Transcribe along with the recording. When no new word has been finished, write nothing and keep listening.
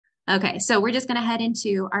Okay, so we're just going to head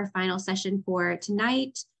into our final session for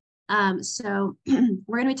tonight. So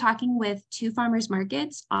we're going to be talking with two farmers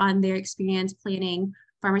markets on their experience planning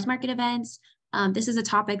farmers market events. This is a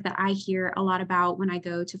topic that I hear a lot about when I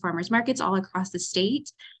go to farmers markets all across the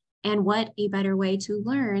state. And what a better way to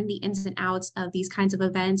learn the ins and outs of these kinds of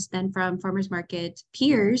events than from farmers market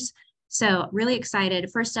peers. So really excited.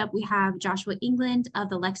 First up, we have Joshua England of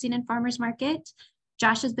the Lexington Farmers Market.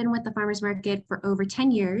 Josh has been with the farmers market for over 10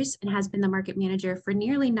 years and has been the market manager for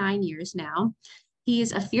nearly 9 years now. He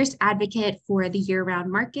is a fierce advocate for the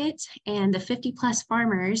year-round market and the 50-plus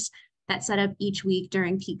farmers that set up each week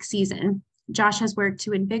during peak season. Josh has worked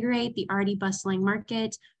to invigorate the already bustling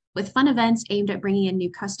market with fun events aimed at bringing in new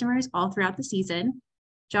customers all throughout the season.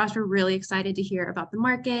 Josh, we're really excited to hear about the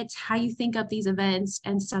market, how you think of these events,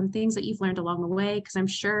 and some things that you've learned along the way, because I'm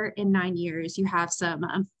sure in 9 years you have some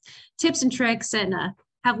tips and tricks and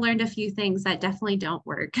have learned a few things that definitely don't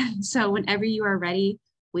work. So whenever you are ready,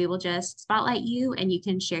 we will just spotlight you and you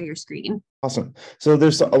can share your screen. Awesome. So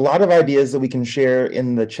there's a lot of ideas that we can share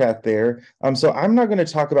in the chat there. So I'm not going to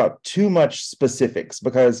talk about too much specifics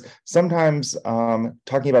because sometimes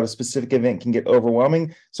talking about a specific event can get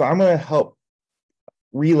overwhelming. So I'm going to help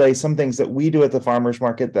relay some things that we do at the farmers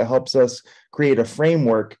market that helps us create a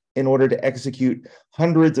framework in order to execute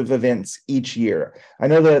hundreds of events each year. I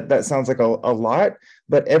know that sounds like a lot,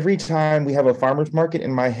 but every time we have a farmers market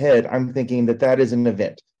in my head, I'm thinking that is an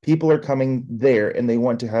event. People are coming there and they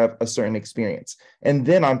want to have a certain experience. And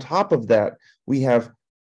then on top of that, we have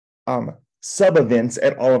sub events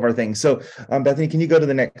at all of our things. So Bethany, can you go to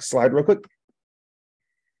the next slide real quick?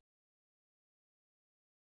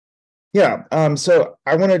 Yeah, so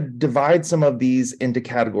I want to divide some of these into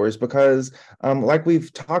categories because like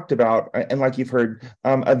we've talked about and like you've heard,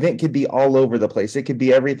 event could be all over the place. It could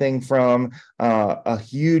be everything from a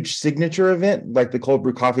huge signature event like the Cold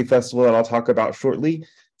Brew Coffee Festival that I'll talk about shortly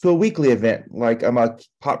to a weekly event like a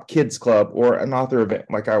Pop Kids Club or an author event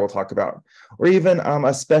like I will talk about, or even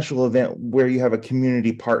a special event where you have a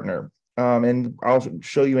community partner. And I'll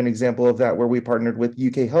show you an example of that where we partnered with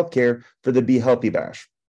UK Healthcare for the Be Healthy Bash.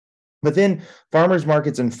 But then farmers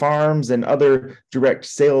markets and farms and other direct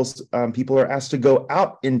sales people are asked to go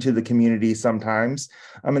out into the community sometimes.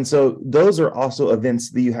 And so those are also events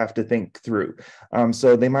that you have to think through.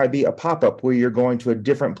 So they might be a pop-up where you're going to a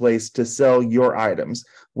different place to sell your items.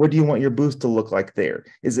 What do you want your booth to look like there?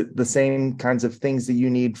 Is it the same kinds of things that you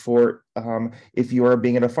need for if you are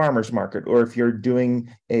being at a farmer's market or if you're doing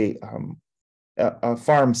a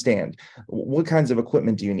farm stand? What kinds of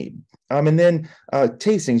equipment do you need? And then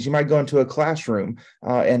tastings, you might go into a classroom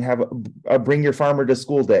and have a bring your farmer to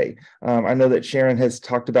school day. I know that Sharon has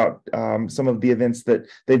talked about some of the events that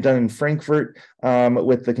they've done in Frankfurt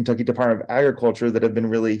with the Kentucky Department of Agriculture that have been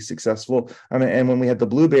really successful. And when we had the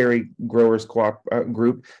Blueberry Growers Co-op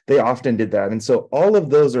group, they often did that. And so all of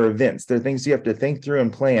those are events. They're things you have to think through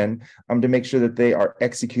and plan to make sure that they are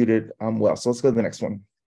executed well. So let's go to the next one.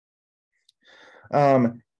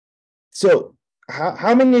 So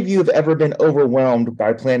how many of you have ever been overwhelmed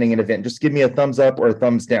by planning an event? Just give me a thumbs up or a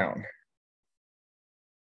thumbs down.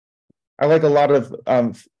 I like a lot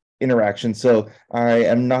of interaction, so I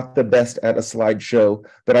am not the best at a slideshow,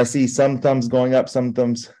 but I see some thumbs going up, some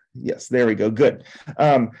thumbs. Yes, there we go. Good.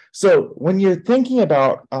 So when you're thinking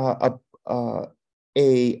about an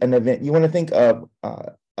event, you want to think of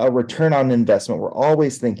a return on investment. We're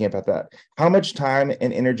always thinking about that. How much time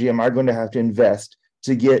and energy am I going to have to invest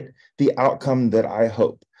to get the outcome that I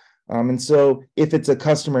hope? And so if it's a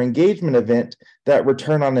customer engagement event, that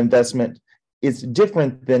return on investment is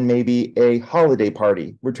different than maybe a holiday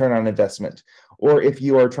party return on investment. Or if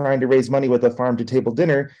you are trying to raise money with a farm to table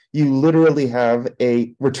dinner, you literally have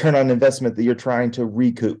a return on investment that you're trying to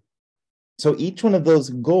recoup. So each one of those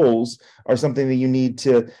goals are something that you need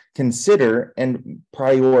to consider and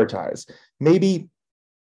prioritize. Maybe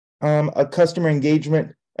a customer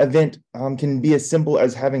engagement event can be as simple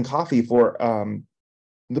as having coffee for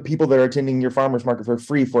the people that are attending your farmers market for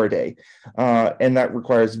free for a day. And that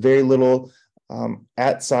requires very little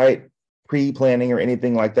at-site pre-planning or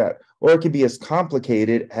anything like that. Or it could be as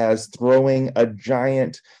complicated as throwing a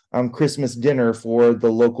giant Christmas dinner for the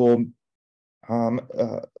local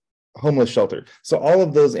homeless shelter. So all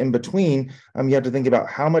of those in between, you have to think about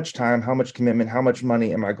how much time, how much commitment, how much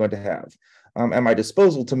money am I going to have at my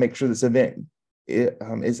disposal to make sure this event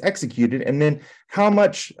is executed, and then how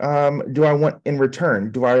much do I want in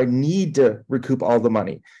return? Do I need to recoup all the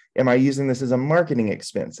money? Am I using this as a marketing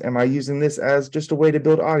expense? Am I using this as just a way to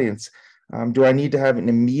build audience? Do I need to have an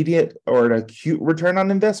immediate or an acute return on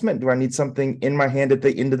investment? Do I need something in my hand at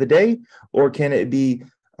the end of the day? Or can it be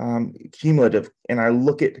cumulative, and I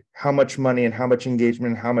look at how much money and how much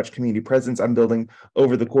engagement and how much community presence I'm building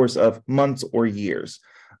over the course of months or years.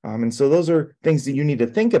 And so those are things that you need to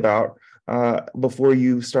think about before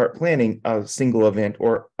you start planning a single event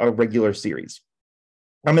or a regular series.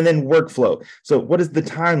 And then workflow. So what is the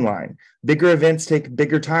timeline? Bigger events take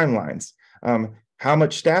bigger timelines. How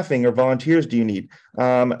much staffing or volunteers do you need?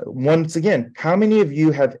 Once again, how many of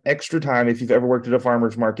you have extra time, if you've ever worked at a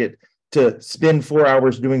farmer's market, to spend 4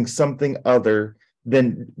 hours doing something other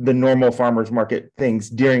than the normal farmer's market things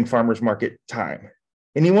during farmer's market time?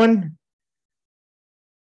 Anyone?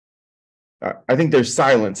 I think there's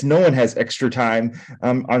silence. No one has extra time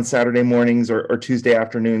on Saturday mornings or Tuesday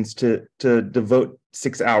afternoons to devote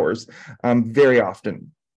 6 hours very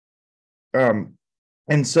often.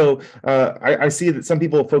 And so I see that some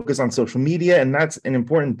people focus on social media, and that's an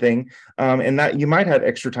important thing, and that you might have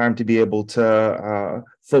extra time to be able to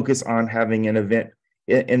focus on having an event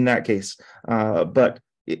in that case. But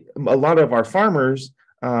a lot of our farmers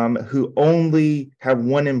who only have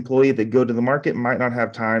one employee that go to the market might not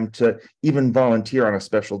have time to even volunteer on a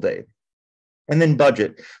special day. And then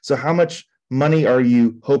budget. So how much money are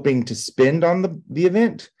you hoping to spend on the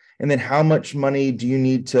event? And then how much money do you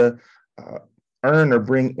need to earn or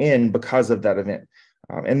bring in because of that event?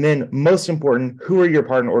 And then most important, who are your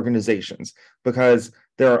partner organizations? Because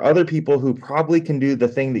there are other people who probably can do the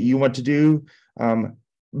thing that you want to do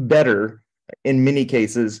better in many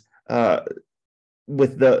cases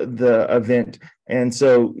with the event. And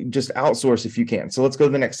so just outsource if you can. So let's go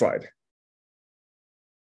to the next slide.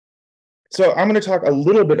 So I'm going to talk a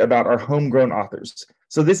little bit about our homegrown authors.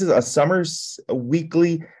 So this is a summer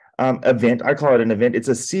weekly event. I call it an event. It's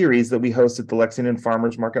a series that we host at the Lexington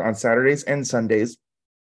Farmers Market on Saturdays and Sundays,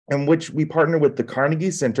 in which we partner with the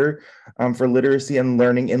Carnegie Center for Literacy and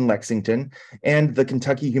Learning in Lexington and the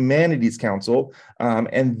Kentucky Humanities Council,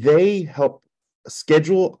 and they help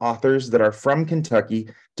schedule authors that are from Kentucky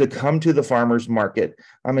to come to the farmers market.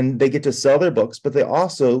 And they get to sell their books, but they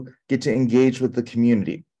also get to engage with the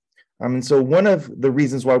community. And so one of the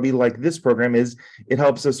reasons why we like this program is it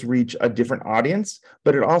helps us reach a different audience,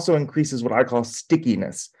 but it also increases what I call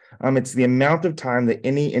stickiness. It's the amount of time that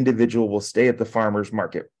any individual will stay at the farmers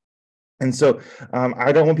market. And so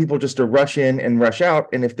I don't want people just to rush in and rush out.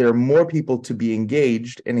 And if there are more people to be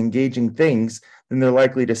engaged in engaging things, then they're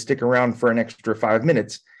likely to stick around for an extra 5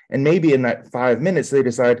 minutes. And maybe in that 5 minutes, they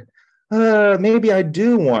decide, maybe I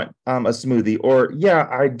do want a smoothie, or yeah,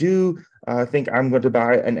 I do think I'm going to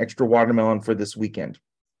buy an extra watermelon for this weekend.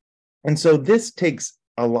 And so this takes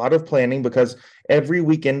a lot of planning, because every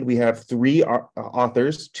weekend we have 3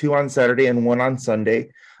 authors, 2 on Saturday and 1 on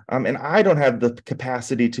Sunday. And I don't have the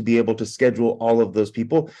capacity to be able to schedule all of those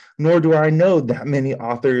people, nor do I know that many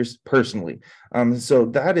authors personally. So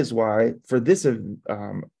that is why for this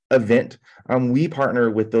event, we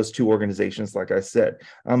partner with those 2 organizations, like I said.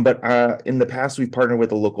 But in the past, we've partnered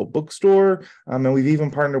with a local bookstore, and we've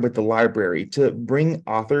even partnered with the library to bring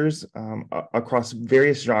authors across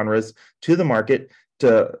various genres to the market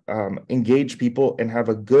to engage people and have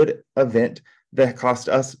a good event that cost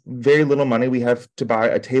us very little money. We have to buy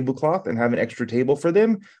a tablecloth and have an extra table for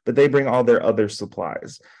them, but they bring all their other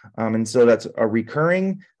supplies. And so that's a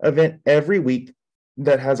recurring event every week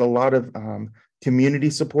that has a lot of community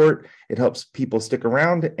support. It helps people stick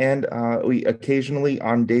around. And we occasionally,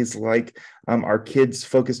 on days like our kids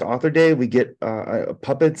focused author day, we get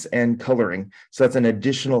puppets and coloring. So that's an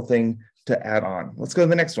additional thing to add on. Let's go to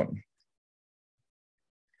the next one.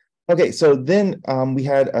 Okay, so then we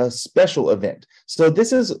had a special event. So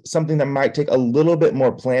this is something that might take a little bit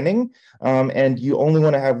more planning, and you only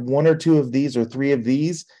want to have 1 or 2 of these or 3 of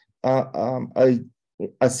these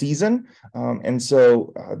a season. And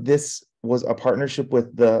so this was a partnership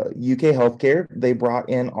with the UK Healthcare. They brought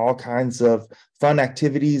in all kinds of fun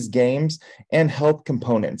activities, games, and health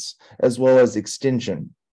components, as well as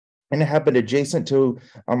extension. And it happened adjacent to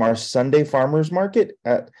our Sunday farmers market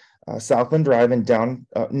at Southland Drive in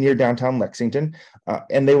near downtown Lexington,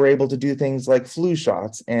 and they were able to do things like flu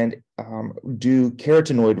shots and do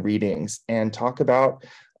carotenoid readings and talk about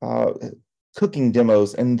cooking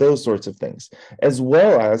demos and those sorts of things, as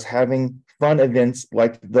well as having fun events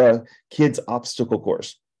like the kids obstacle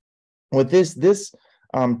course. With this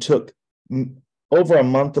took over a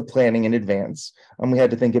month of planning in advance. We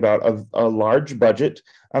had to think about a large budget.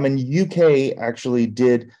 And UK actually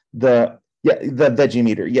did the veggie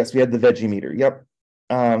meter. Yes, we had the veggie meter. Yep.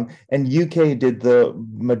 And UK did the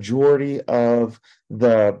majority of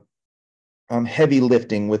the heavy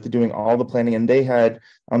lifting with doing all the planning, and they had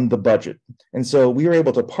the budget. And so we were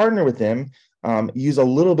able to partner with them use a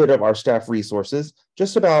little bit of our staff resources,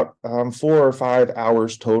 just about 4 or 5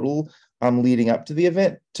 hours total leading up to the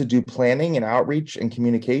event to do planning and outreach and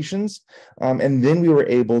communications. And then we were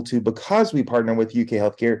able to, because we partner with UK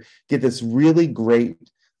Healthcare, get this really great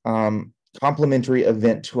complimentary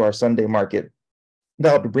event to our Sunday market that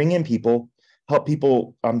helped bring in people, help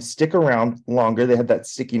people stick around longer. They had that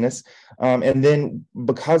stickiness. And then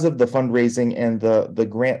because of the fundraising and the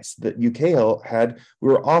grants that UK had, we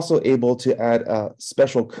were also able to add a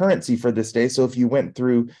special currency for this day. So if you went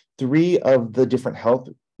through 3 of the different health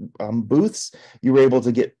booths, you were able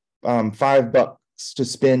to get $5 to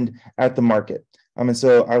spend at the market. And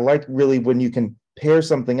so I like really when you can pair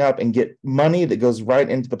something up and get money that goes right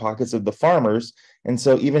into the pockets of the farmers. And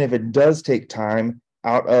so even if it does take time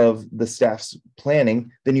out of the staff's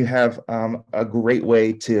planning, then you have a great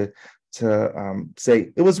way to say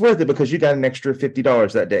it was worth it because you got an extra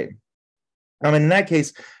 $50 that day. And in that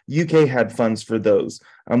case, UK had funds for those.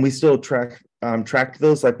 We still tracked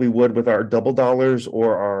those like we would with our double dollars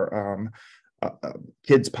or our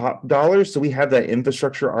kids pop dollars. So we have that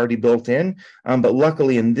infrastructure already built in. But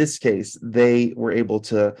luckily in this case, they were able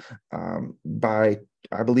to buy,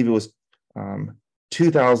 I believe it was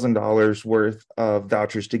 $2,000 worth of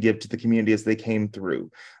vouchers to give to the community as they came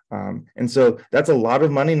through. And so that's a lot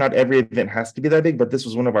of money. Not every event has to be that big, but this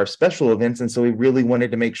was one of our special events. And so we really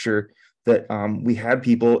wanted to make sure that we had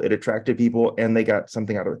people, it attracted people, and they got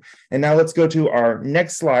something out of it. And now let's go to our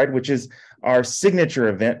next slide, which is our signature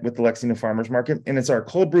event with the Lexington Farmers Market, and it's our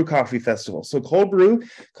Cold Brew Coffee Festival. So Cold Brew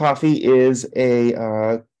Coffee is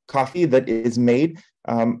a coffee that is made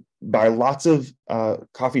by lots of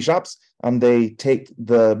coffee shops. They take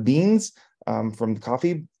the beans from the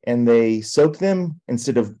coffee and they soak them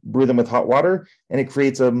instead of brew them with hot water, and it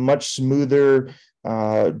creates a much smoother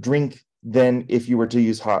drink than if you were to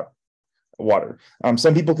use hot water.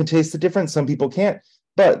 Some people can taste the difference, some people can't,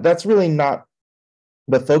 but that's really not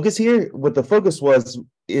the focus here. What the focus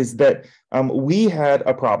is that we had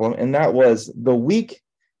a problem, and that was the week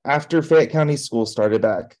after Fayette County school started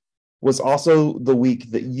back was also the week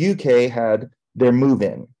that UK had their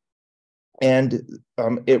move-in. And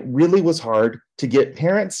it really was hard to get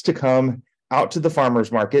parents to come out to the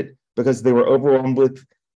farmers market because they were overwhelmed with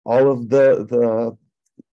all of the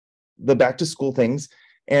back to school things.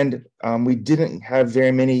 And we didn't have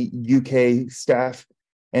very many UK staff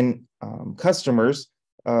and customers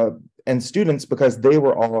and students because they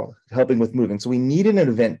were all helping with moving. So we needed an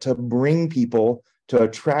event to bring people, to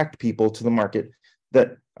attract people to the market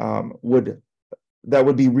that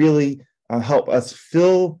would be really help us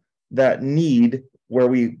fill that need where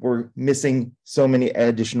we were missing so many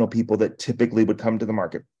additional people that typically would come to the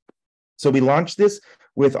market. So we launched this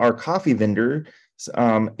with our coffee vendor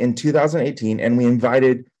in 2018, and we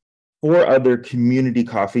invited 4 other community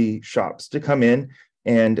coffee shops to come in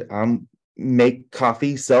and make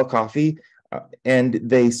coffee, sell coffee, and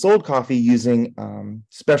they sold coffee using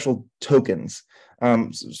special tokens,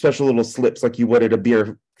 special little slips like you would at a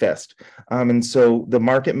beer fest. And so the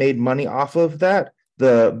market made money off of that.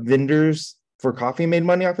 The vendors for coffee made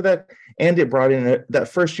money off of that, and it brought in that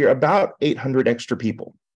first year about 800 extra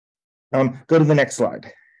people. Go to the next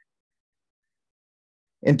slide.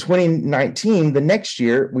 In 2019, the next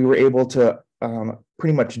year, we were able to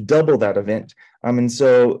pretty much double that event. And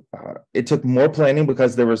so it took more planning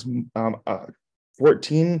because there was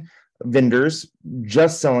 14 vendors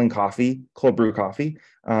just selling coffee, cold brew coffee,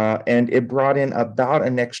 and it brought in about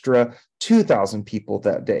an extra 2,000 people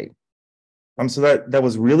that day. So that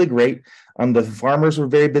was really great. The farmers were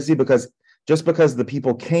very busy because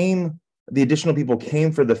the additional people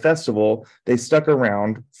came for the festival, they stuck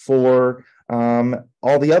around for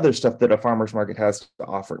all the other stuff that a farmer's market has to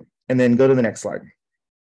offer. And then go to the next slide.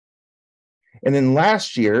 And then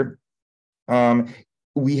last year,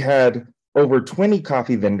 we had over 20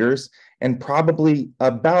 coffee vendors and probably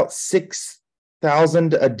about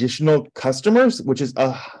 6,000 additional customers, which is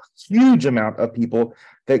a huge amount of people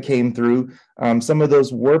that came through. Some of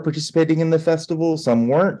those were participating in the festival, some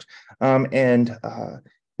weren't. And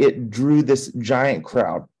it drew this giant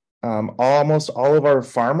crowd. Almost all of our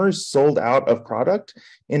farmers sold out of product,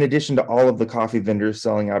 in addition to all of the coffee vendors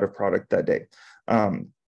selling out of product that day.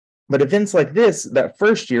 But events like this, that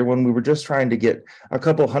first year when we were just trying to get a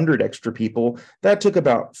couple hundred extra people, that took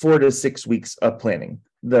about 4 to 6 weeks of planning.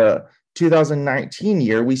 The 2019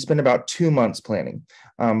 year, we spent about 2 months planning.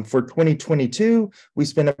 For 2022, we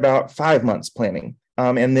spent about 5 months planning.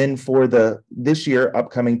 And then for this year,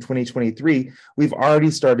 upcoming 2023, we've already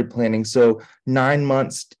started planning. So 9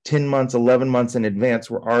 months, 10 months, 11 months in advance,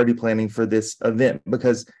 we're already planning for this event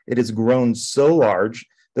because it has grown so large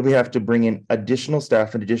that we have to bring in additional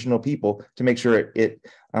staff and additional people to make sure it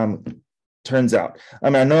turns out. I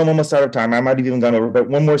mean, I know I'm almost out of time. I might have even gone over, but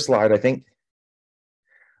one more slide, I think.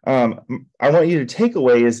 I want you to take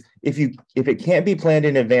away is if it can't be planned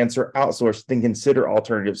in advance or outsourced, then consider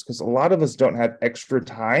alternatives, because a lot of us don't have extra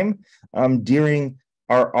time during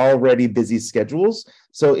our already busy schedules.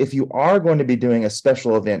 So if you are going to be doing a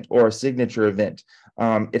special event or a signature event,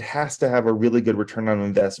 it has to have a really good return on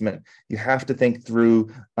investment. You have to think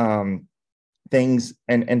through things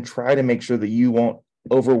and try to make sure that you won't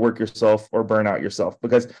overwork yourself or burn out yourself,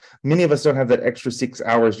 because many of us don't have that extra 6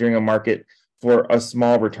 hours during a market for a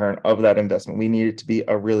small return of that investment. We need it to be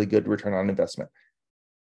a really good return on investment.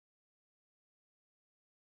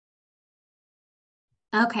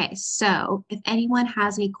 Okay, so if anyone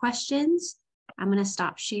has any questions, I'm going to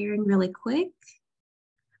stop sharing really quick.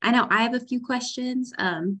 I know I have a few questions.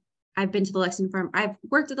 I've been to the Lexington Farm. I've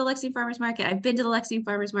worked at the Lexington Farmers Market. I've been to the Lexington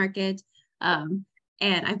Farmers Market, and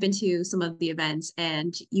I've been to some of the events.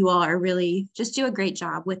 And you all are really just do a great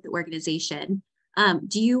job with the organization.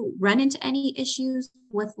 Do you run into any issues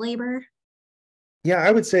with labor? Yeah,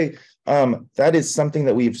 I would say that is something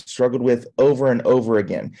that we've struggled with over and over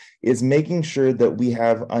again, is making sure that we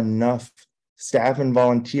have enough staff and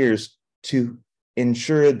volunteers to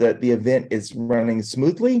ensure that the event is running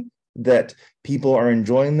smoothly, that people are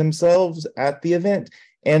enjoying themselves at the event,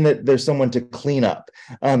 and that there's someone to clean up.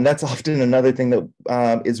 That's often another thing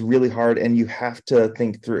that is really hard and you have to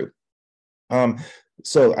think through.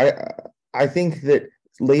 So I think that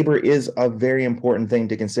labor is a very important thing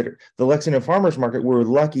to consider. The Lexington Farmers Market, we're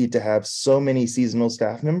lucky to have so many seasonal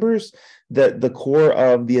staff members that the core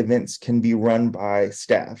of the events can be run by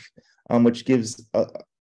staff, which gives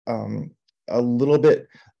a little bit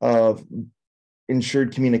of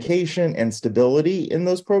ensured communication and stability in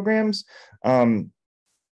those programs.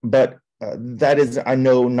 But that is, I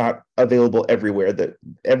know, not available everywhere. That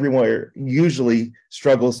everywhere usually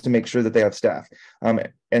struggles to make sure that they have staff.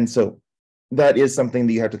 And so that is something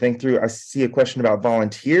that you have to think through. I see a question about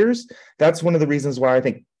volunteers. That's one of the reasons why I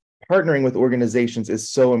think partnering with organizations is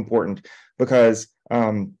so important, because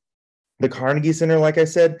the Carnegie Center, like I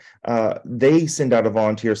said, they send out a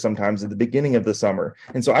volunteer sometimes at the beginning of the summer.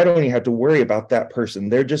 And so I don't even have to worry about that person.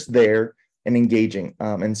 They're just there and engaging.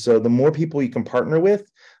 And so the more people you can partner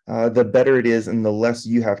with, the better it is, and the less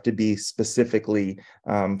you have to be specifically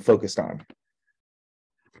focused on.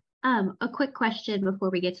 A quick question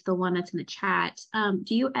before we get to the one that's in the chat.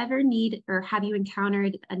 Do you ever need, or have you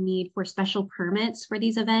encountered a need for special permits for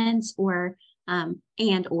these events, or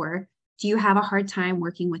or do you have a hard time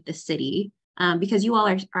working with the city? Because you all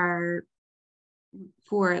are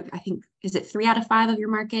for, I think, is it 3 out of 5 of your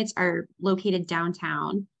markets are located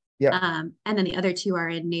downtown? Yeah. And then the other 2 are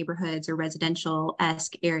in neighborhoods or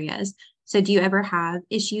residential-esque areas. So do you ever have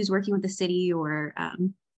issues working with the city or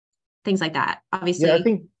things like that? Obviously, yeah, I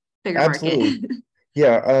think bigger absolutely. market.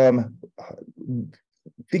 Yeah.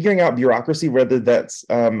 Figuring out bureaucracy, whether that's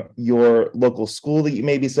your local school that you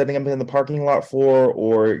may be setting up in the parking lot for,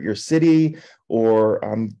 or your city,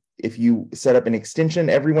 or if you set up an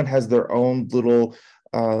extension, everyone has their own little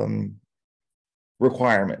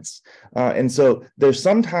requirements. And so there's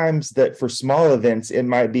sometimes that for small events, it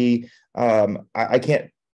might be, I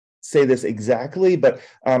can't say this exactly, but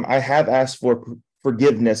I have asked for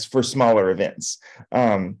forgiveness for smaller events.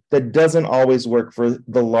 That doesn't always work for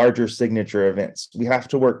the larger signature events. We have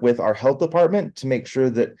to work with our health department to make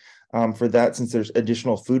sure that for that, since there's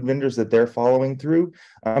additional food vendors, that they're following through.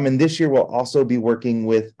 And this year we'll also be working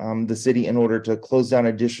with the city in order to close down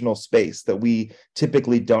additional space that we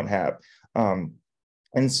typically don't have.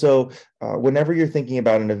 And so whenever you're thinking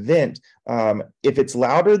about an event, if it's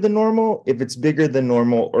louder than normal, if it's bigger than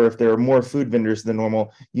normal, or if there are more food vendors than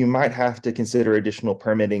normal, you might have to consider additional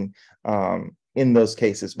permitting in those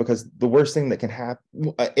cases, because the worst thing that can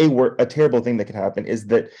happen, a terrible thing that can happen, is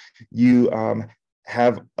that you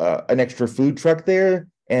have an extra food truck there,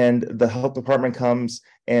 and the health department comes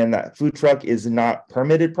and that food truck is not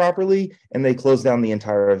permitted properly, and they close down the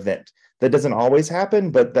entire event. That doesn't always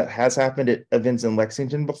happen, but that has happened at events in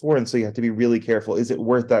Lexington before. And so you have to be really careful. Is it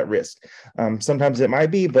worth that risk? Sometimes it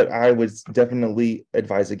might be, but I would definitely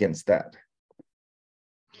advise against that.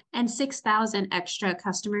 And 6,000 extra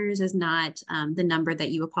customers is not the number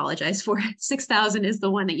that you apologize for. 6,000 is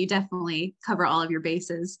the one that you definitely cover all of your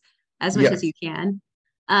bases as much as you can.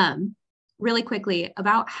 Really quickly,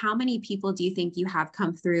 about how many people do you think you have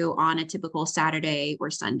come through on a typical Saturday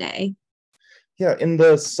or Sunday? Yeah, in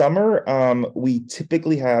the summer, we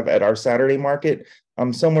typically have at our Saturday market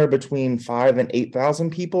somewhere between 5,000 and 8,000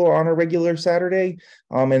 people on a regular Saturday.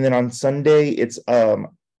 And then on Sunday, it's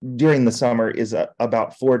during the summer is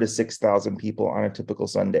about 4,000 to 6,000 people on a typical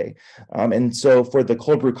Sunday. And so for the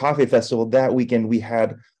Cold Brew Coffee Festival that weekend, we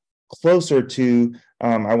had closer to,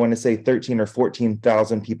 I want to say 13 or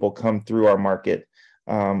 14,000 people come through our market,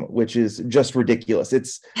 which is just ridiculous.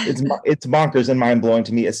 It's bonkers and mind blowing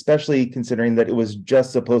to me, especially considering that it was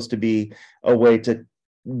just supposed to be a way to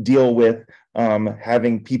deal with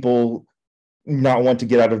having people not want to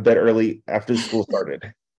get out of bed early after school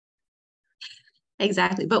started.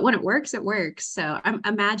 Exactly. But when it works, it works. So I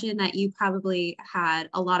imagine that you probably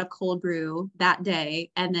had a lot of cold brew that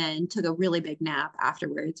day and then took a really big nap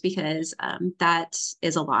afterwards, because that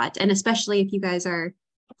is a lot. And especially if you guys are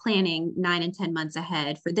planning 9 and 10 months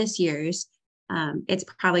ahead for this year's, it's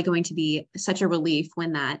probably going to be such a relief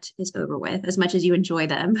when that is over with. As much as you enjoy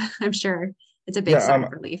them, I'm sure it's a big sigh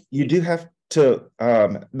of relief. You do have to,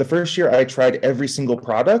 the first year I tried every single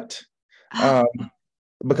product.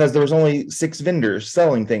 Because there was only 6 vendors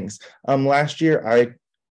selling things. Last year, I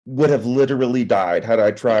would have literally died had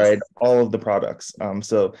I tried all of the products.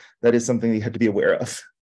 So that is something you have to be aware of.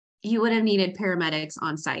 You would have needed paramedics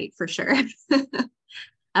on site for sure. Okay,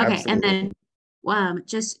 Absolutely. and then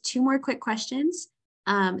just 2 more quick questions.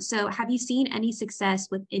 So have you seen any success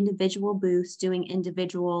with individual booths doing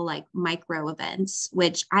individual like micro events,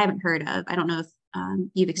 which I haven't heard of? I don't know if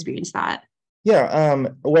you've experienced that. Yeah,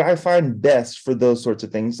 what I find best for those sorts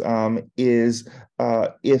of things is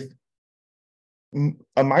if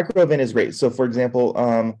a micro event is great. So, for example,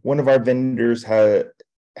 one of our vendors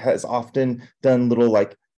has often done little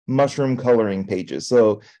like mushroom coloring pages.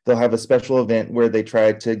 So they'll have a special event where they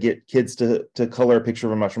try to get kids to color a picture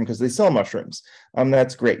of a mushroom because they sell mushrooms.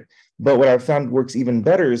 That's great. But what I've found works even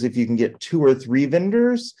better is if you can get 2 or 3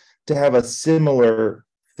 vendors to have a similar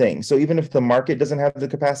thing. So even if the market doesn't have the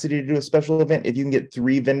capacity to do a special event, if you can get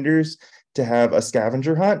 3 vendors to have a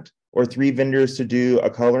scavenger hunt, or 3 vendors to do a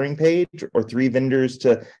coloring page, or 3 vendors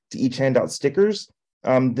to each hand out stickers,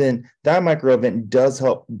 then that micro event does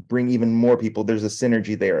help bring even more people. There's a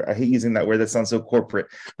synergy there. I hate using that word, that sounds so corporate,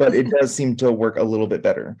 but it does seem to work a little bit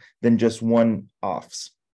better than just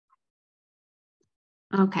one-offs.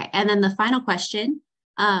 Okay, and then the final question,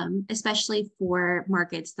 especially for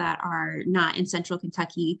markets that are not in central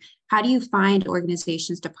Kentucky, how do you find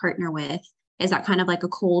organizations to partner with? Is that kind of like a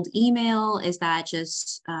cold email? Is that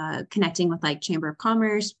just connecting with like Chamber of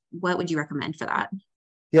Commerce? What would you recommend for that?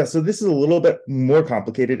 Yeah, so this is a little bit more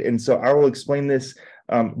complicated, and so I will explain this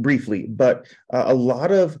briefly, but a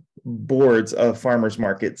lot of boards of farmers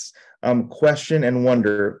markets question and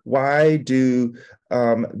wonder, why do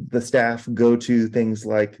the staff go to things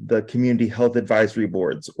like the community health advisory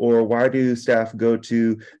boards, or why do staff go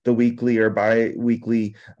to the weekly or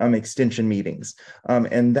bi-weekly extension meetings?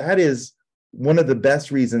 And that is one of the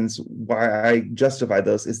best reasons why I justify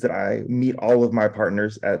those, is that I meet all of my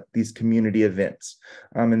partners at these community events.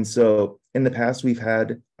 And so in the past, we've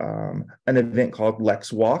had an event called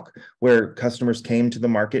Lex Walk, where customers came to the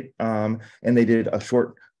market and they did a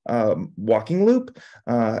short walking loop.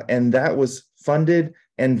 And that was funded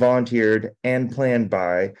and volunteered and planned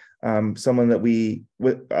by someone that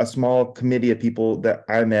with a small committee of people that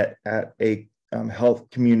I met at a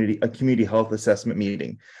community health assessment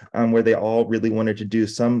meeting, where they all really wanted to do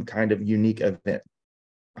some kind of unique event.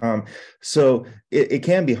 So it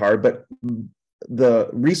can be hard, but the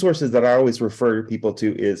resources that I always refer people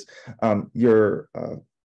to is your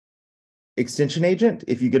extension agent.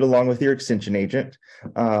 If you get along with your extension agent,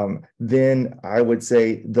 then I would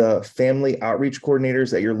say the family outreach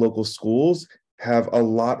coordinators at your local schools have a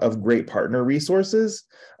lot of great partner resources.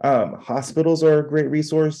 Hospitals are a great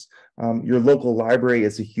resource. Your local library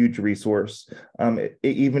is a huge resource.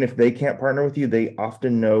 Even if they can't partner with you, they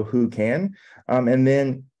often know who can. And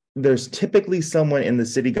then there's typically someone in the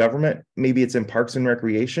city government, maybe it's in Parks and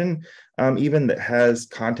Recreation, even that has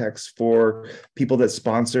contacts for people that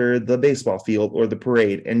sponsor the baseball field or the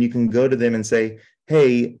parade. And you can go to them and say,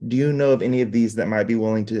 hey, do you know of any of these that might be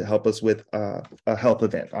willing to help us with a health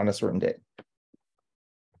event on a certain day?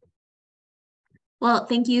 Well,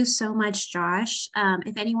 thank you so much, Josh.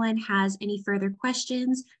 If anyone has any further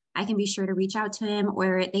questions, I can be sure to reach out to him,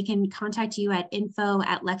 or they can contact you at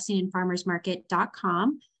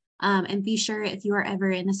info@lexingtonfarmersmarket.com. And be sure, if you are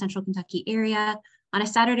ever in the Central Kentucky area on a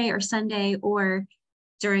Saturday or Sunday, or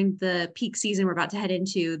during the peak season we're about to head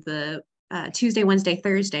into, the Tuesday, Wednesday,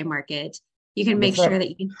 Thursday market, you can make sure that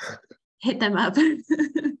you can hit them up.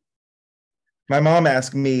 My mom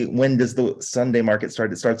asked me, when does the Sunday market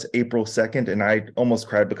start? It starts April 2nd. And I almost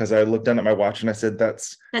cried because I looked down at my watch and I said,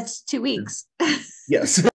 that's 2 weeks.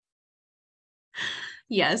 Yes.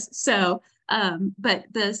 Yes. So, but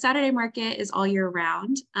the Saturday market is all year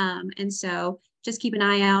round. And so just keep an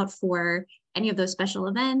eye out for any of those special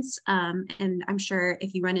events. And I'm sure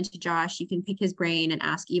if you run into Josh, you can pick his brain and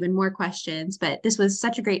ask even more questions. But this was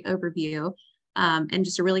such a great overview and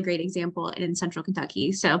just a really great example in Central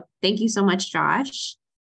Kentucky. So thank you so much, Josh.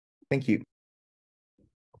 Thank you.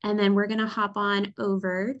 And then we're going to hop on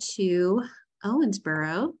over to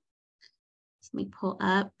Owensboro. Let me pull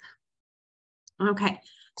up. Okay.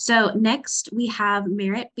 So next we have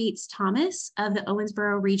Merritt Bates Thomas of the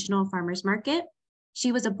Owensboro Regional Farmers Market.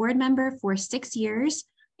 She was a board member for 6 years,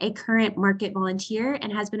 a current market volunteer,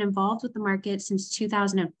 and has been involved with the market since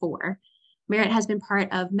 2004. Merritt has been part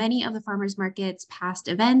of many of the farmers market's past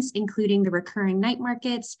events, including the recurring night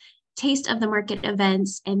markets, taste of the market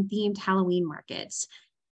events, and themed Halloween markets.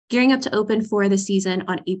 Gearing up to open for the season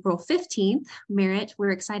on April 15th, Merritt,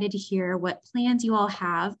 we're excited to hear what plans you all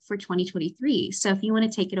have for 2023. So if you want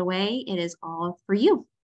to take it away, it is all for you.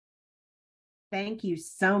 Thank you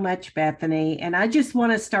so much, Bethany. And I just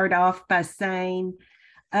want to start off by saying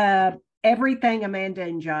everything Amanda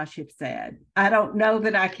and Josh have said. I don't know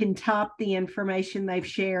that I can top the information they've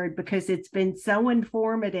shared because it's been so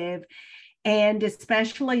informative. And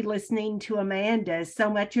especially listening to Amanda, so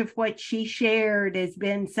much of what she shared has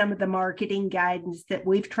been some of the marketing guidance that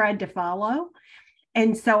we've tried to follow.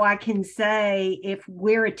 And so I can say, if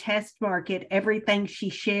we're a test market, everything she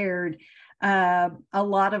shared, a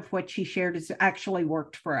lot of what she shared has actually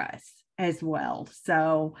worked for us as well.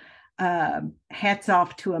 So hats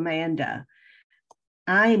off to Amanda.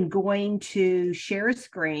 I am going to share a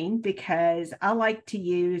screen because I like to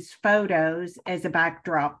use photos as a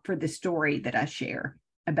backdrop for the story that I share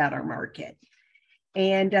about our market.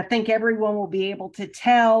 And I think everyone will be able to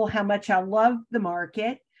tell how much I love the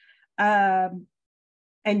market. And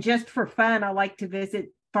just for fun, I like to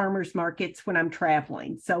visit farmers markets when I'm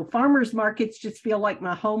traveling. So farmers markets just feel like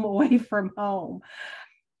my home away from home.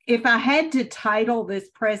 If I had to title this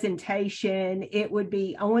presentation, it would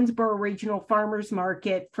be Owensboro Regional Farmers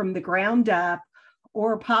Market from the ground up,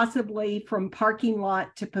 or possibly from parking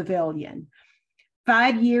lot to pavilion.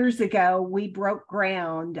 5 years ago, we broke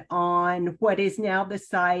ground on what is now the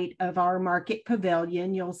site of our market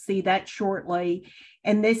pavilion. You'll see that shortly.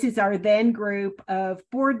 And this is our then group of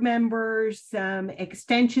board members, some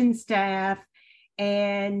extension staff,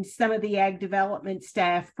 and some of the ag development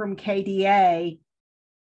staff from KDA,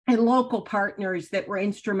 and local partners that were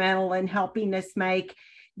instrumental in helping us make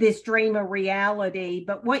this dream a reality.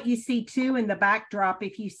 But what you see too in the backdrop,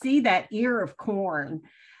 if you see that ear of corn,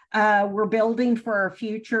 we're building for our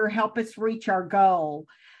future, help us reach our goal.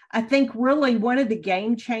 I think really one of the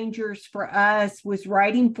game changers for us was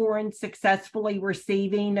writing for and successfully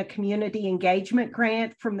receiving a community engagement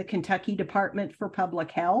grant from the Kentucky Department for Public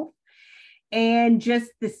Health. And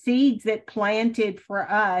just the seeds that planted for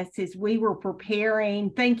us as we were preparing,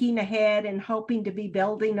 thinking ahead and hoping to be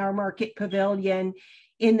building our market pavilion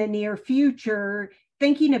in the near future,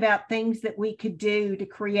 thinking about things that we could do to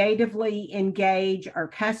creatively engage our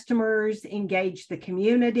customers, engage the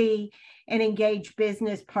community, and engage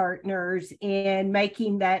business partners in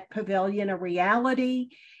making that pavilion a reality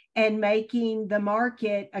and making the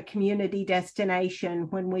market a community destination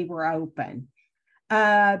when we were open.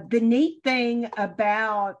 The neat thing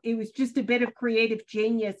about it was just a bit of creative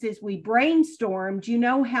genius as we brainstormed. You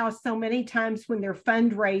know how so many times when they're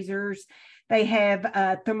fundraisers, they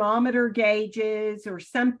have thermometer gauges or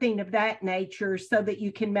something of that nature so that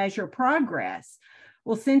you can measure progress.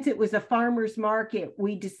 Well, since it was a farmer's market,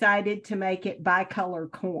 we decided to make it bicolor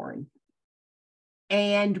corn.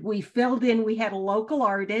 And we filled in, we had a local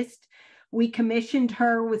artist. We commissioned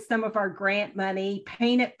her with some of our grant money,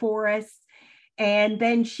 paint it for us. And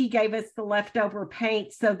then she gave us the leftover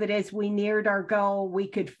paint so that as we neared our goal, we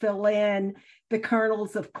could fill in the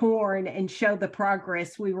kernels of corn and show the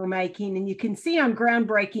progress we were making. And you can see on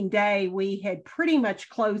groundbreaking day, we had pretty much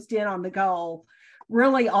closed in on the goal.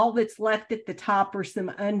 Really, all that's left at the top are some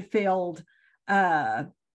unfilled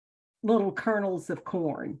little kernels of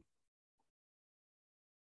corn.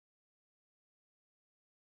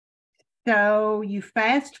 So you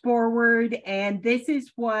fast forward, and this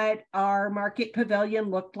is what our market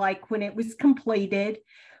pavilion looked like when it was completed.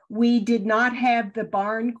 We did not have the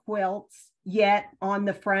barn quilts yet on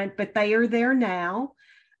the front, but they are there now.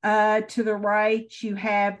 To the right, you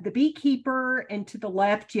have the beekeeper, and to the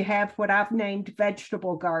left, you have what I've named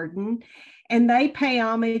vegetable garden. And they pay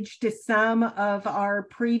homage to some of our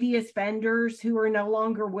previous vendors who are no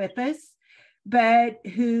longer with us, but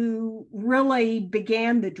who really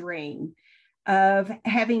began the dream of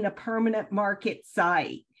having a permanent market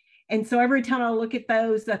site. And so every time I look at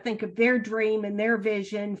those, I think of their dream and their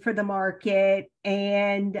vision for the market,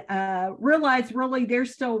 and realize really they're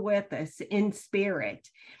still with us in spirit.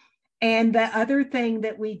 And the other thing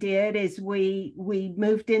that we did is we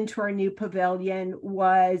moved into our new pavilion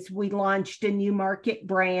was we launched a new market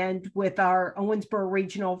brand with our Owensboro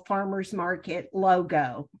Regional Farmers Market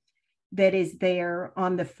logo that is there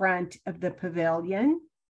on the front of the pavilion.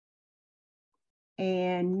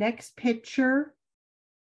 And next picture.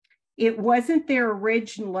 It wasn't there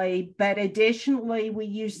originally, but additionally, we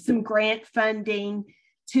used some grant funding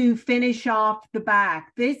to finish off the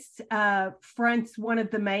back. This fronts one of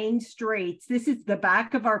the main streets. This is the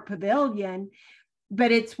back of our pavilion,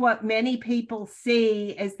 but it's what many people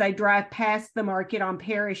see as they drive past the market on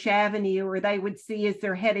Parish Avenue, or they would see as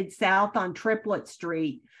they're headed south on Triplet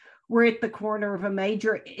Street. We're at the corner of a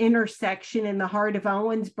major intersection in the heart of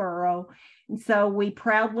Owensboro. And so we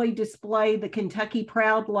proudly display the Kentucky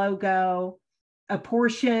Proud logo, a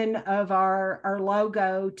portion of our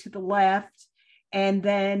logo to the left, and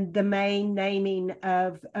then the main naming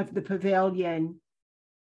of the pavilion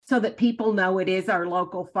so that people know it is our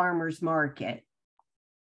local farmers market.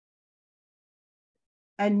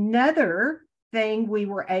 Another thing we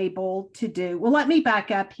were able to do, well, let me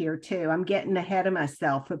back up here too. I'm getting ahead of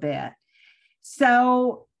myself a bit.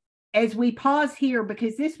 So as we pause here,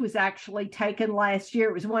 because this was actually taken last year,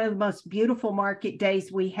 it was one of the most beautiful market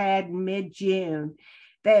days we had in mid-June.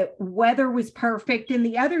 The weather was perfect. And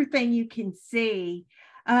the other thing you can see,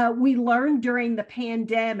 we learned during the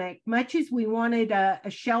pandemic, much as we wanted a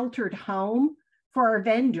sheltered home for our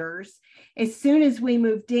vendors, as soon as we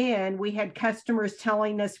moved in, we had customers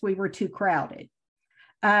telling us we were too crowded.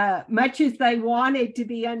 Much as they wanted to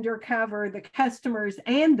be undercover, the customers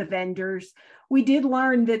and the vendors, we did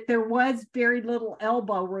learn that there was very little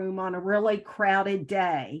elbow room on a really crowded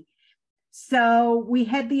day. So we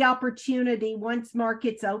had the opportunity, once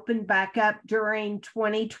markets opened back up during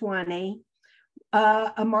 2020,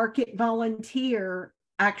 a market volunteer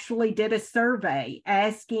actually did a survey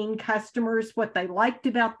asking customers what they liked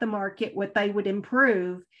about the market, what they would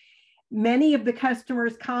improve. Many of the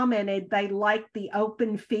customers commented they liked the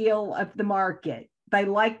open feel of the market. They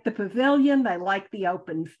liked the pavilion, they liked the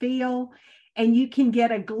open feel. And you can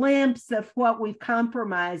get a glimpse of what we've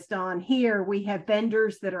compromised on here. We have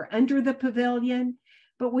vendors that are under the pavilion,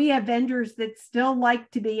 but we have vendors that still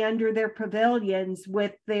like to be under their pavilions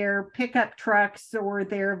with their pickup trucks or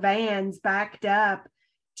their vans backed up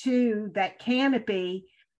to that canopy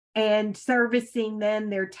and servicing then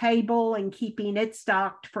their table and keeping it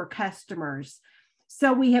stocked for customers.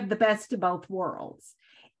 So we have the best of both worlds.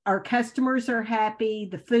 Our customers are happy.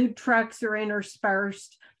 The food trucks are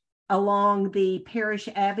interspersed along the Parish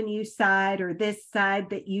Avenue side or this side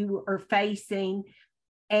that you are facing.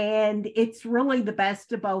 And it's really the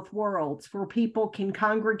best of both worlds where people can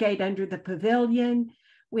congregate under the pavilion.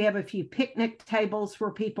 We have a few picnic tables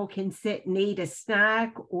where people can sit and eat a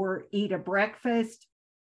snack or eat a breakfast,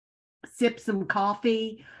 sip some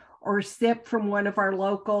coffee, or sip from one of our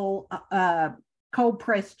local cold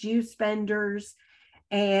pressed juice vendors,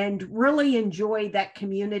 and really enjoy that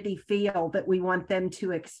community feel that we want them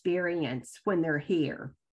to experience when they're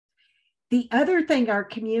here. The other thing our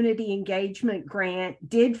community engagement grant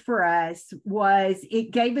did for us was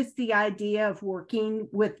it gave us the idea of working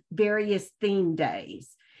with various theme days.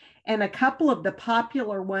 And a couple of the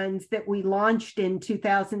popular ones that we launched in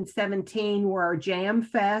 2017 were our Jam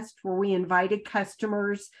Fest, where we invited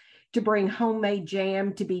customers to bring homemade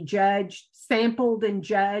jam to be judged, sampled and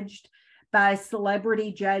judged by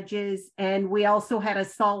celebrity judges. And we also had a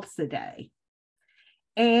salsa day.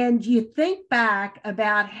 And you think back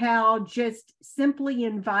about how just simply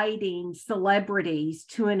inviting celebrities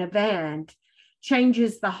to an event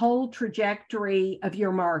changes the whole trajectory of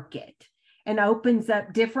your market and opens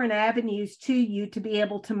up different avenues to you to be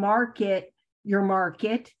able to market your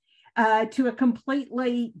market to a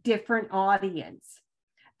completely different audience.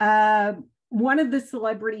 One of the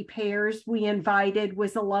celebrity pairs we invited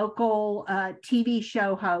was a local TV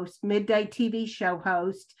show host, midday TV show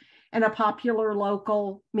host, and a popular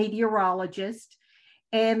local meteorologist.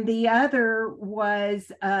 And the other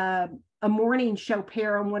was a morning show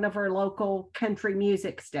pair on one of our local country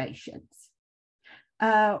music stations.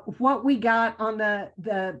 What we got on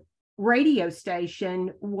the radio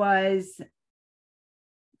station was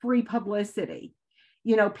free publicity.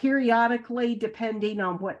 You know, periodically, depending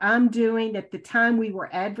on what I'm doing, at the time we were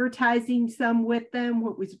advertising some with them,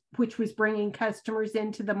 which was bringing customers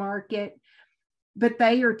into the market. But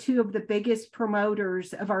they are two of the biggest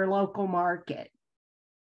promoters of our local market.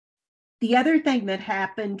 The other thing that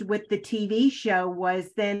happened with the TV show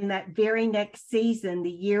was then that very next season,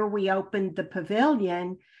 the year we opened the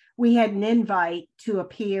pavilion, we had an invite to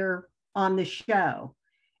appear on the show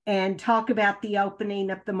and talk about the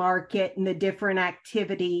opening of the market and the different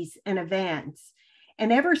activities and events.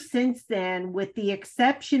 And ever since then, with the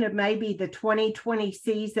exception of maybe the 2020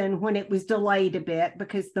 season when it was delayed a bit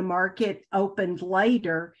because the market opened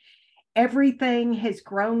later, everything has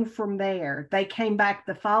grown from there. They came back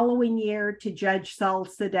the following year to Judge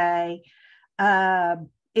Salsa Day.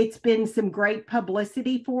 It's been some great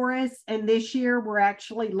publicity for us. And this year, we're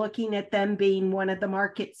actually looking at them being one of the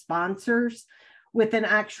market sponsors with an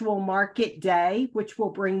actual market day, which will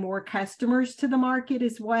bring more customers to the market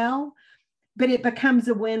as well. But it becomes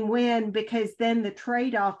a win-win because then the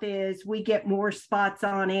trade-off is we get more spots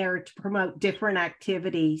on air to promote different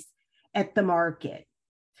activities at the market.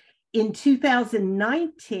 In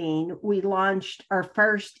 2019, we launched our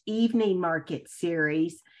first evening market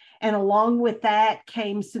series, and along with that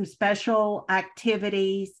came some special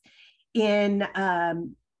activities in,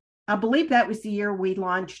 I believe that was the year we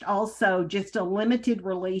launched also just a limited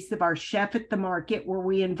release of our Chef at the Market, where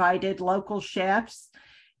we invited local chefs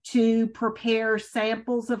to prepare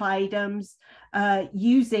samples of items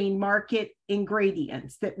using market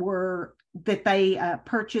ingredients that they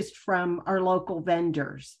purchased from our local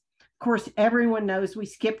vendors. Of course, everyone knows we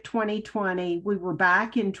skipped 2020. We were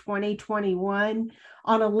back in 2021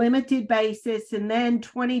 on a limited basis. And then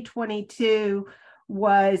 2022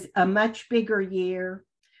 was a much bigger year.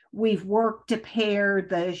 We've worked to pair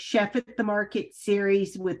the Chef at the Market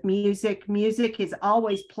series with music. Music has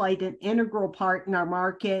always played an integral part in our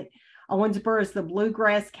market. Owensboro is the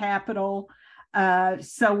bluegrass capital.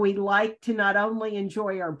 So we like to not only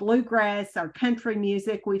enjoy our bluegrass, our country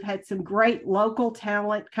music, we've had some great local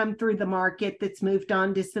talent come through the market that's moved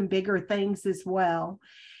on to some bigger things as well.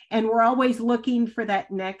 And we're always looking for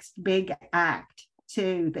that next big act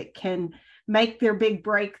too, that can make their big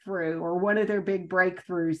breakthrough or one of their big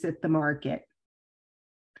breakthroughs at the market.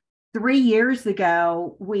 3 years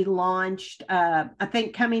ago, we launched, I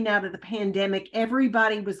think coming out of the pandemic,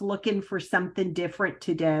 everybody was looking for something different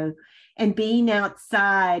to do. And being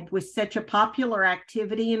outside was such a popular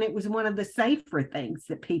activity, and it was one of the safer things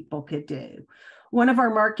that people could do. One of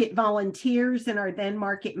our market volunteers and our then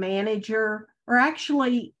market manager, or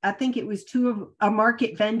actually, I think it was a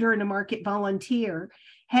market vendor and a market volunteer,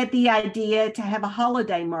 had the idea to have a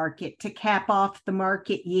holiday market to cap off the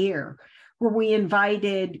market year, where we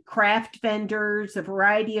invited craft vendors, a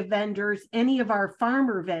variety of vendors, any of our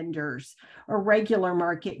farmer vendors or regular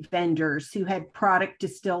market vendors who had product to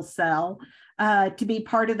still sell, to be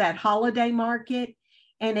part of that holiday market.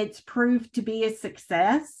 And it's proved to be a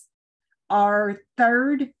success. Our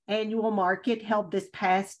third annual market held this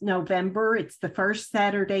past November. It's the first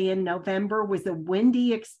Saturday in November, was a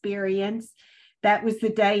windy experience. That was the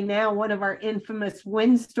day now one of our infamous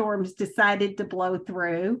windstorms decided to blow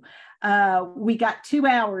through. We got 2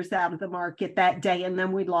 hours out of the market that day, and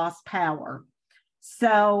then we lost power.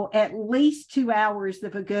 So at least 2 hours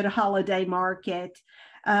of a good holiday market.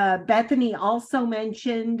 Bethany also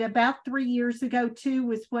mentioned about 3 years ago, too,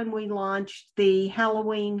 was when we launched the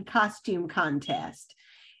Halloween costume contest.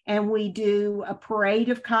 And we do a parade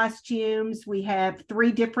of costumes. We have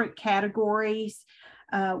 3 different categories.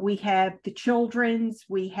 We have the children's,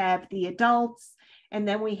 we have the adults, and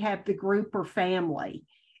then we have the group or family.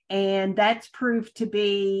 And that's proved to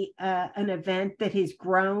be an event that has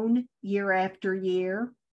grown year after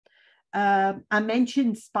year. I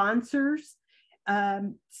mentioned sponsors.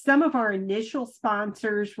 Some of our initial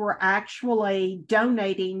sponsors were actually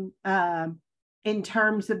donating in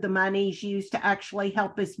terms of the monies used to actually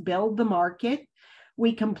help us build the market.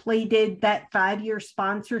 We completed that 5-year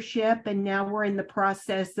sponsorship, and now we're in the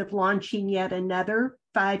process of launching yet another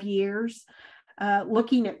 5 years,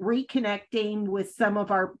 looking at reconnecting with some of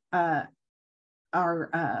our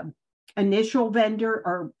initial vendor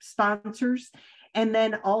or sponsors, and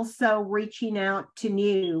then also reaching out to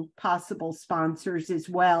new possible sponsors as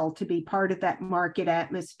well to be part of that market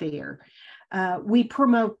atmosphere. We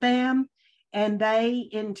promote them, and they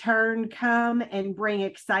in turn come and bring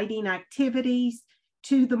exciting activities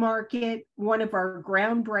to the market. One of our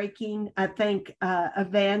groundbreaking, I think,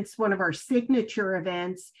 events, one of our signature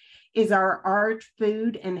events, is our art,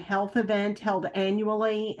 food, and health event held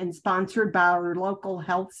annually and sponsored by our local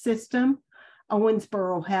health system,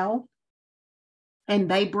 Owensboro Health. And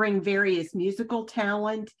they bring various musical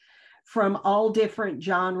talent from all different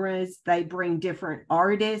genres. They bring different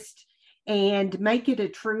artists and make it a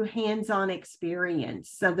true hands-on experience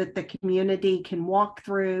so that the community can walk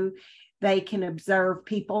through. They can observe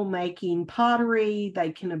people making pottery.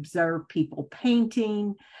 They can observe people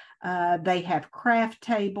painting. They have craft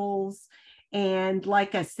tables. And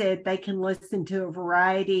like I said, they can listen to a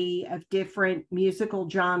variety of different musical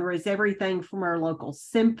genres, everything from our local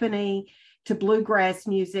symphony to bluegrass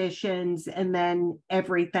musicians, and then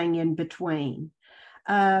everything in between.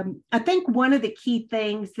 I think one of the key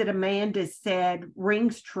things that Amanda said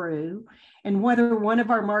rings true, and whether one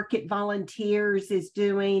of our market volunteers is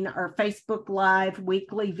doing our Facebook Live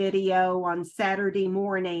weekly video on Saturday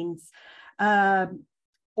mornings,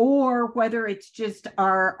 or whether it's just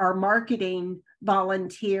our marketing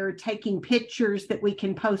volunteer taking pictures that we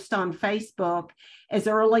can post on Facebook as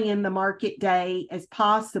early in the market day as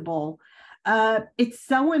possible. It's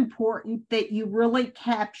so important that you really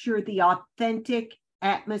capture the authentic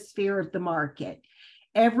atmosphere of the market.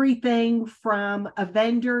 Everything from a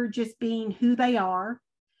vendor just being who they are,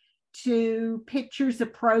 to pictures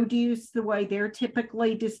of produce the way they're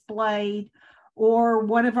typically displayed, or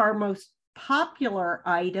one of our most popular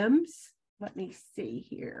items. Let me see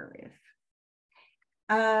here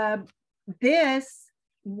if this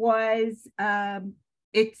was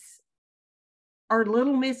it's our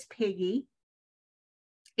Little Miss Piggy.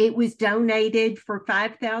 It was donated for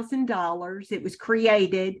 $5,000. It was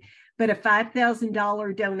created, but a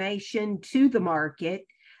 $5,000 donation to the market.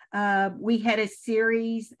 We had a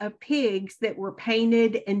series of pigs that were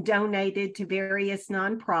painted and donated to various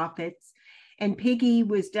nonprofits. And Piggy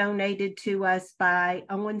was donated to us by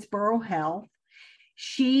Owensboro Health.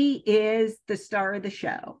 She is the star of the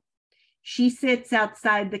show. She sits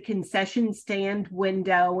outside the concession stand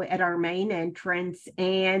window at our main entrance,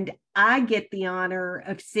 and I get the honor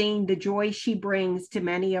of seeing the joy she brings to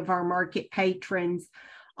many of our market patrons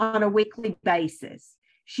on a weekly basis.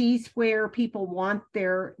 She's where people want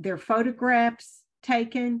their photographs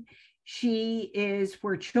taken. She is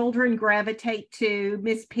where children gravitate to.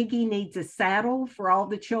 Miss Piggy needs a saddle for all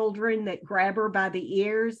the children that grab her by the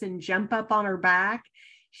ears and jump up on her back.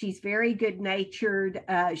 She's very good-natured.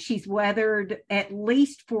 She's weathered at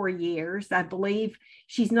least 4 years. I believe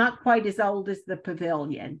she's not quite as old as the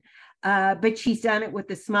pavilion, but she's done it with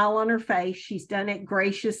a smile on her face. She's done it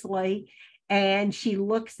graciously, and she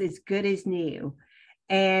looks as good as new.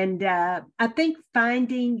 And I think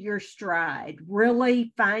finding your stride,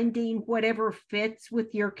 really finding whatever fits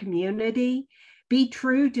with your community, be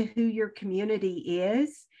true to who your community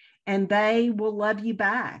is, and they will love you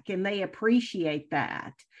back, and they appreciate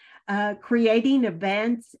that. Creating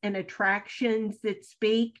events and attractions that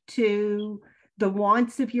speak to the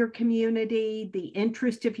wants of your community, the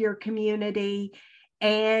interest of your community.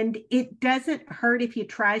 And it doesn't hurt if you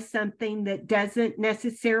try something that doesn't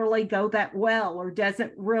necessarily go that well or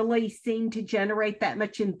doesn't really seem to generate that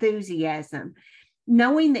much enthusiasm.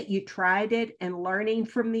 Knowing that you tried it and learning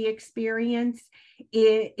from the experience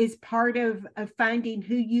is part of finding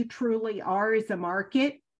who you truly are as a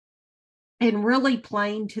market and really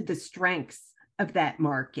playing to the strengths of that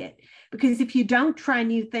market. Because if you don't try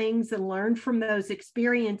new things and learn from those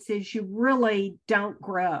experiences, you really don't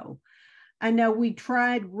grow. I know we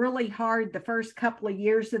tried really hard the first couple of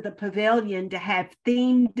years of the pavilion to have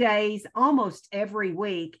theme days almost every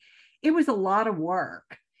week. It was a lot of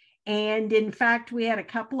work. And in fact, we had a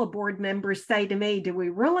couple of board members say to me, do we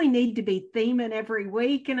really need to be theming every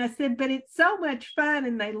week? And I said, but it's so much fun.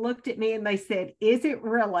 And they looked at me and they said, is it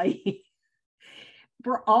really?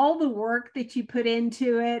 For all the work that you put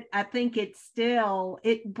into it, I think it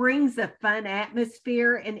brings a fun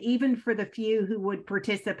atmosphere. And even for the few who would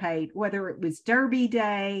participate, whether it was Derby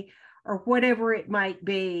Day or whatever it might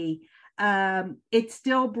be, it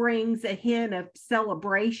still brings a hint of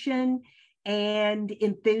celebration and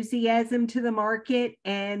enthusiasm to the market,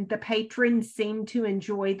 and the patrons seem to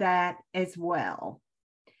enjoy that as well.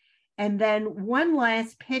 And then one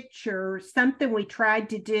last picture, something we tried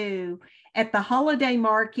to do at the holiday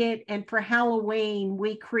market and for Halloween,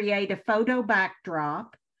 we create a photo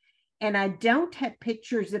backdrop. And I don't have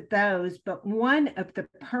pictures of those, but one of the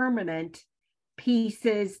permanent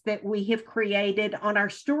pieces that we have created on our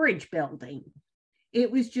storage building. It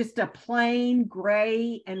was just a plain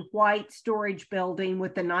gray and white storage building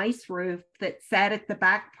with a nice roof that sat at the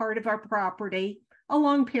back part of our property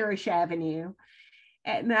along Parrish Avenue.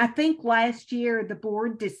 And I think last year the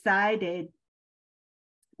board decided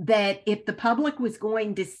that if the public was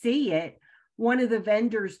going to see it, one of the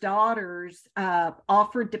vendor's daughters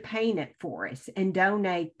offered to paint it for us and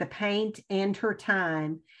donate the paint and her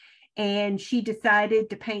time. And she decided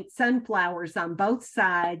to paint sunflowers on both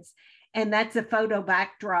sides. And that's a photo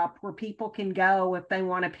backdrop where people can go if they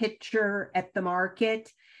want a picture at the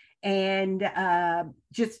market and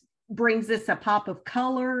just brings us a pop of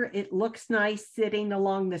color. It looks nice sitting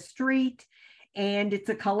along the street, and it's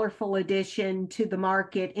a colorful addition to the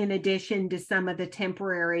market, in addition to some of the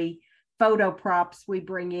temporary photo props we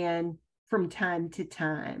bring in from time to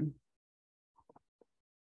time.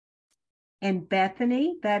 And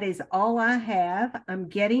Bethany, that is all I have. I'm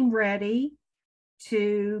getting ready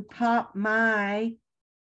to pop my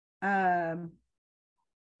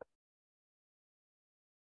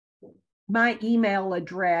my email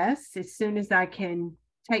address as soon as I can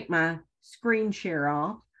take my screen share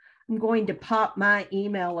off. I'm going to pop my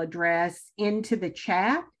email address into the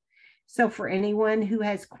chat. So for anyone who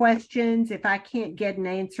has questions, if I can't get an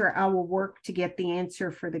answer, I will work to get the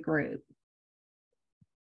answer for the group.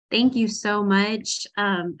 Thank you so much.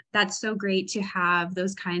 That's so great to have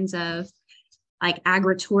those kinds of like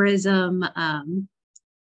agritourism,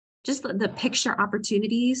 just the picture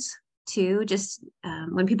opportunities too, just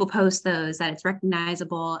when people post those, that it's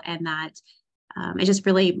recognizable, and that it just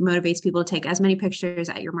really motivates people to take as many pictures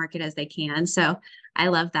at your market as they can. So I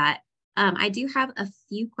love that. I do have a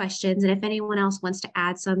few questions, and if anyone else wants to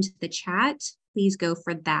add some to the chat, please go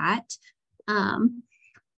for that.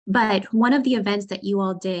 But one of the events that you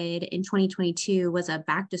all did in 2022 was a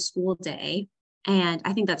back to school day. And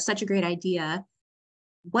I think that's such a great idea.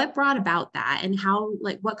 What brought about that, and how,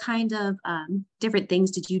 like, what kind of different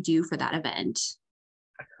things did you do for that event?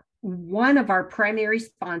 One of our primary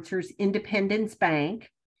sponsors, Independence Bank,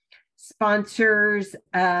 sponsors,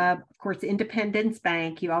 of course, Independence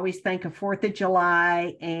Bank. You always think of 4th of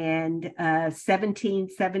July and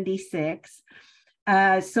 1776.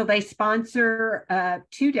 So they sponsor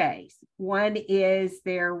 2 days. One is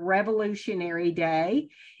their Revolutionary Day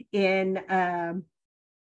in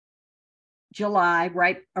July,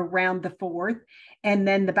 right around the 4th, and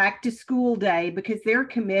then the back to school day, because they're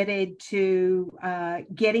committed to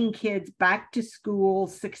getting kids back to school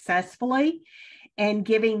successfully and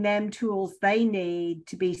giving them tools they need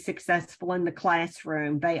to be successful in the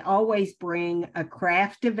classroom. They always bring a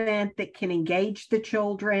craft event that can engage the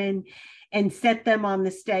children and set them on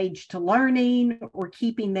the stage to learning or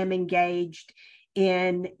keeping them engaged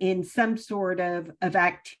in some sort of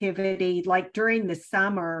activity. Like during the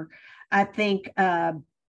summer, I think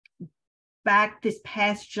back this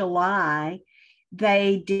past July,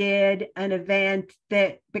 they did an event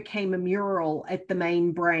that became a mural at the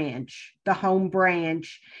main branch, the home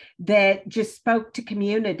branch, that just spoke to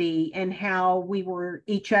community and how we were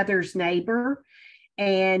each other's neighbor,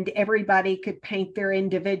 and everybody could paint their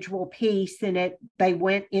individual piece, and they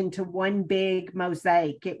went into one big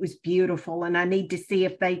mosaic. It was beautiful, and I need to see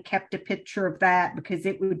if they kept a picture of that, because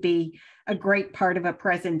it would be a great part of a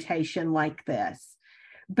presentation like this.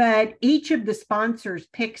 But each of the sponsors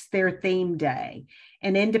picks their theme day,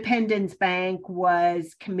 and Independence Bank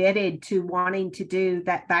was committed to wanting to do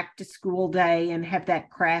that back to school day and have that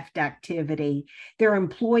craft activity. Their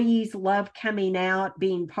employees love coming out,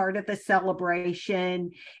 being part of the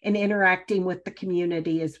celebration, and interacting with the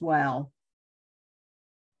community as well.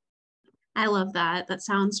 I love that. That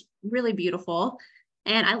sounds really beautiful.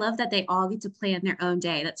 And I love that they all get to plan their own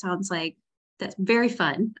day. That sounds like that's very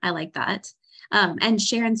fun. I like that. And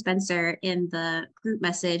Sharon Spencer in the group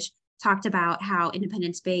message talked about how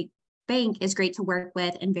Independence Bank is great to work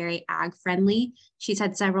with and very ag friendly. She's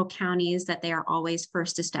had several counties that they are always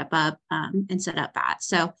first to step up and set up at.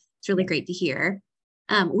 So it's really great to hear.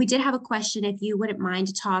 We did have a question, if you wouldn't mind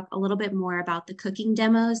to talk a little bit more about the cooking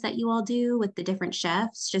demos that you all do with the different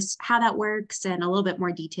chefs, just how that works and a little bit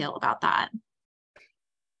more detail about that.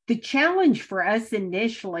 The challenge for us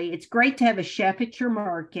initially, it's great to have a chef at your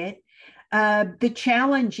market. The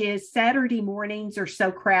challenge is Saturday mornings are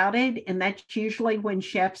so crowded, and that's usually when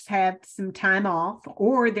chefs have some time off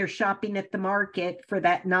or they're shopping at the market for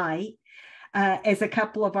that night, as a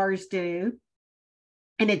couple of ours do.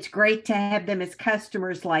 And it's great to have them as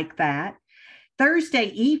customers like that. Thursday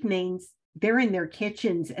evenings, they're in their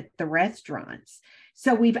kitchens at the restaurants.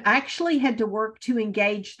 So we've actually had to work to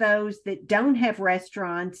engage those that don't have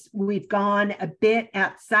restaurants. We've gone a bit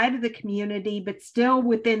outside of the community, but still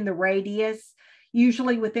within the radius,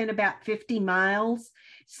 usually within about 50 miles,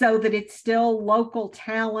 so that it's still local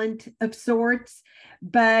talent of sorts.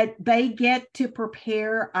 But they get to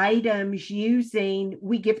prepare items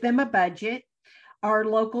we give them a budget. Our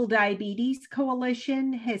local diabetes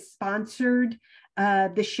coalition has sponsored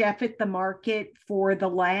the chef at the market for the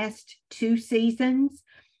last 2 seasons,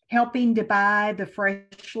 helping to buy the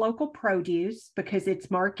fresh local produce because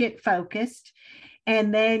it's market focused,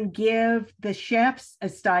 and then give the chefs a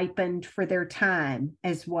stipend for their time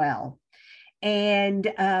as well.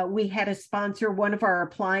 And we had a sponsor, one of our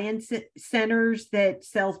appliance centers that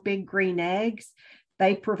sells Big Green Eggs.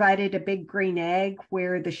 They provided a big green egg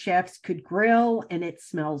where the chefs could grill, and it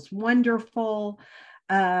smells wonderful.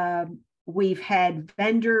 We've had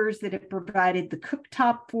vendors that have provided the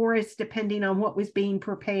cooktop for us, depending on what was being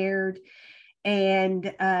prepared.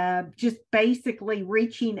 And just basically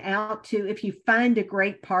reaching out to, if you find a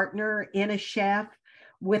great partner in a chef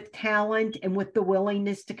with talent and with the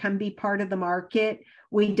willingness to come be part of the market,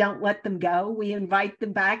 we don't let them go. We invite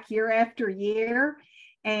them back year after year.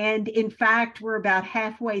 And in fact, we're about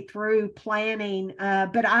halfway through planning,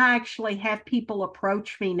 but I actually have people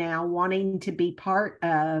approach me now wanting to be part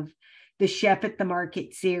of the Chef at the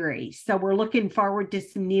Market series. So we're looking forward to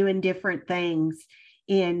some new and different things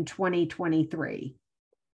in 2023.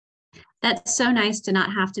 That's so nice to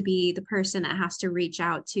not have to be the person that has to reach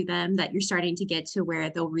out to them, that you're starting to get to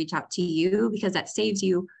where they'll reach out to you, because that saves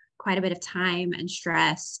you quite a bit of time and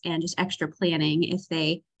stress and just extra planning if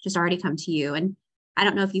they just already come to you. And I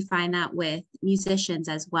don't know if you find that with musicians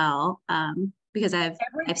as well, because I've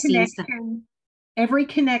seen some. Every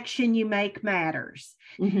connection you make matters.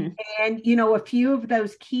 Mm-hmm. And, you know, a few of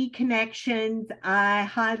those key connections, I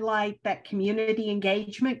highlight that community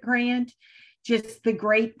engagement grant, just the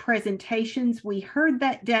great presentations we heard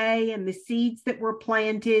that day and the seeds that were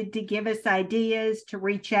planted to give us ideas to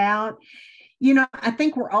reach out. You know, I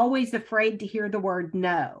think we're always afraid to hear the word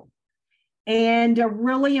no. And a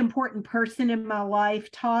really important person in my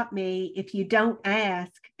life taught me, if you don't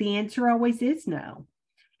ask, the answer always is no.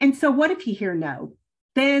 And so what if you hear no?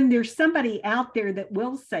 Then there's somebody out there that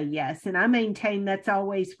will say yes. And I maintain that's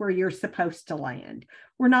always where you're supposed to land.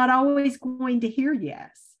 We're not always going to hear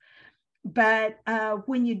yes. But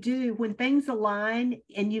when you do, when things align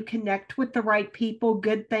and you connect with the right people,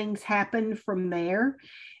 good things happen from there.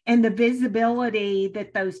 And the visibility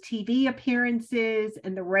that those TV appearances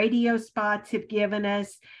and the radio spots have given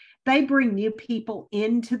us, they bring new people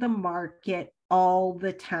into the market all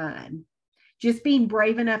the time. Just being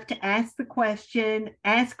brave enough to ask the question,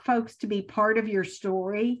 ask folks to be part of your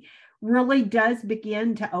story, really does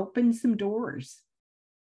begin to open some doors.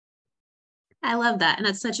 I love that. And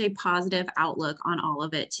that's such a positive outlook on all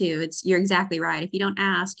of it too. You're exactly right. If you don't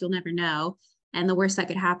ask, you'll never know. And the worst that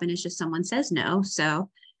could happen is just someone says no. So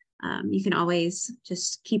you can always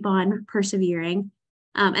just keep on persevering.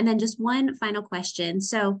 And then just one final question.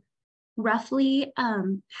 So roughly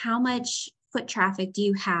how much foot traffic do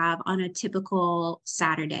you have on a typical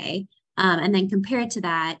Saturday? And then compared to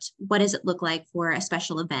that, what does it look like for a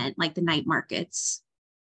special event like the night markets?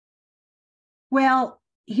 Well,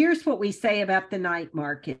 here's what we say about the night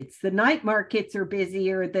markets. The night markets are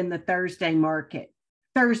busier than the Thursday market.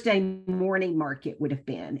 Thursday morning market would have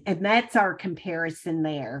been, and that's our comparison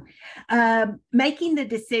there. Making the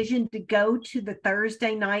decision to go to the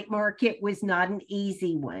Thursday night market was not an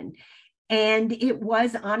easy one. And it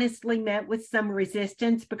was honestly met with some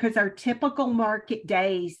resistance because our typical market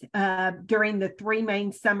days during the three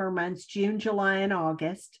main summer months, June, July, and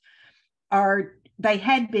August, they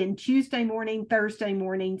had been Tuesday morning, Thursday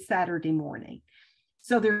morning, Saturday morning.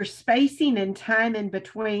 So there's spacing and time in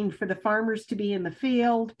between for the farmers to be in the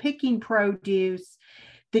field, picking produce.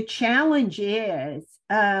 The challenge is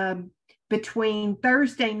between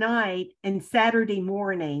Thursday night and Saturday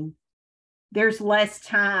morning, there's less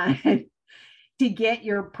time to get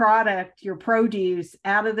your product, your produce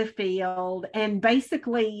out of the field, and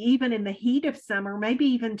basically even in the heat of summer, maybe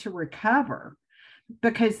even to recover,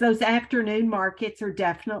 because those afternoon markets are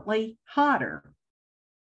definitely hotter.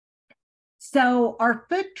 So our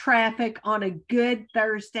foot traffic on a good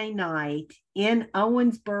Thursday night in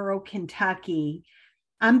Owensboro, Kentucky,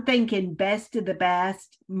 I'm thinking best of the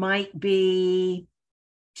best might be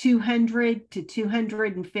 200 to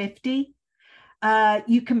 250.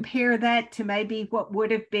 You compare that to maybe what would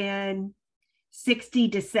have been 60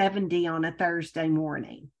 to 70 on a Thursday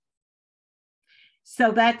morning.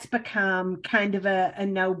 So that's become kind of a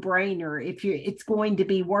no-brainer. It's going to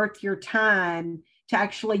be worth your time to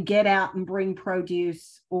actually get out and bring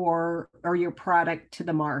produce or your product to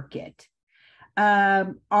the market.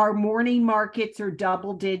 Our morning markets are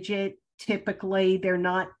double digit. Typically, they're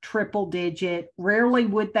not triple digit. Rarely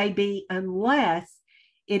would they be unless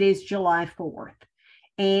it is July 4th.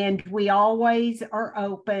 And we always are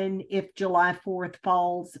open if July 4th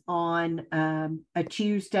falls on a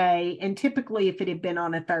Tuesday, and typically if it had been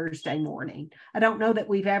on a Thursday morning. I don't know that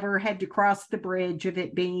we've ever had to cross the bridge of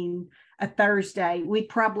it being a Thursday. We'd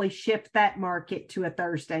probably shift that market to a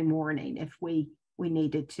Thursday morning if we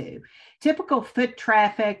needed to. Typical foot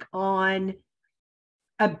traffic on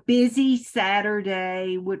a busy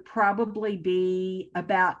Saturday would probably be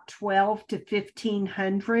about 12 to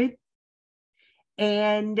 1,500.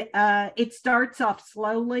 And it starts off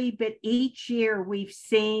slowly, but each year we've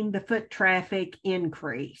seen the foot traffic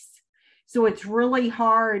increase. So it's really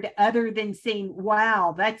hard, other than seeing,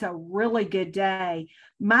 wow, that's a really good day.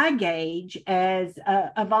 My gauge as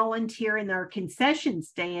a volunteer in our concession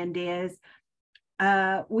stand is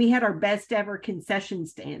we had our best ever concession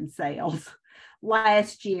stand sales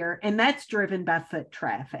last year, and that's driven by foot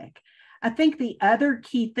traffic. I think the other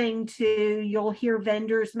key thing too, you'll hear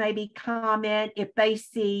vendors maybe comment if they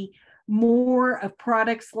see more of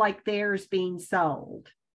products like theirs being sold.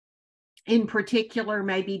 In particular,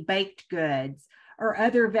 maybe baked goods or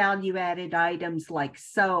other value-added items like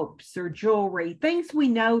soaps or jewelry, things we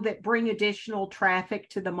know that bring additional traffic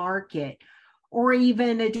to the market, or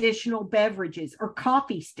even additional beverages or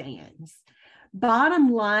coffee stands.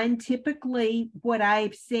 Bottom line, typically what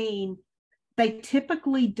I've seen, they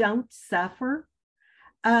typically don't suffer.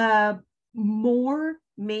 More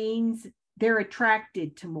means they're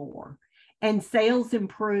attracted to more, and sales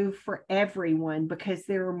improve for everyone because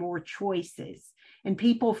there are more choices and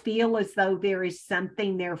people feel as though there is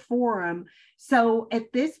something there for them. So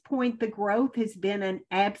at this point, the growth has been an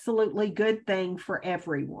absolutely good thing for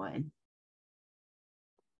everyone.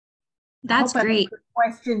 That's great.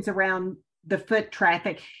 Questions around the foot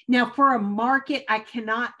traffic. Now, for a market, I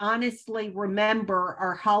cannot honestly remember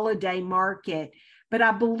our holiday market, but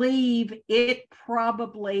I believe it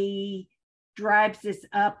probably drives us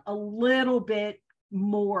up a little bit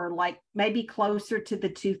more, like maybe closer to the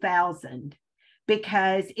 2000,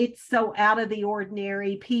 because it's so out of the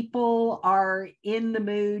ordinary. People are in the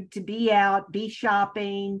mood to be out, be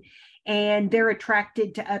shopping, and they're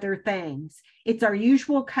attracted to other things. It's our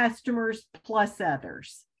usual customers plus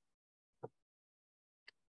others.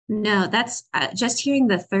 No, that's just hearing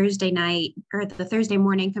the Thursday night or the Thursday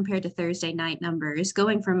morning compared to Thursday night numbers,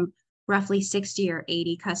 going from roughly 60 or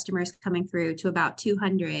 80 customers coming through to about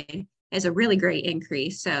 200 is a really great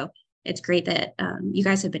increase. So it's great that you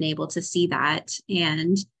guys have been able to see that.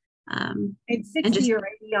 And 60 or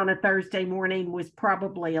 80 on a Thursday morning was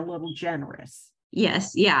probably a little generous.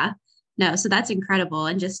 Yes. Yeah. No, so that's incredible.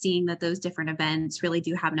 And just seeing that those different events really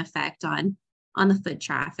do have an effect on the foot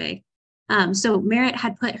traffic. So Merritt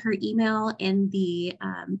had put her email in the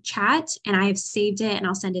chat, and I have saved it and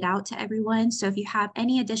I'll send it out to everyone. So if you have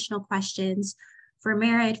any additional questions for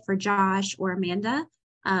Merritt, for Josh, or Amanda,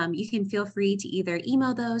 you can feel free to either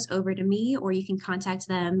email those over to me, or you can contact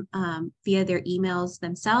them via their emails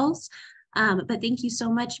themselves. But thank you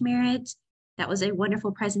so much, Merritt. That was a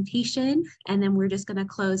wonderful presentation. And then we're just going to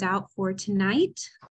close out for tonight.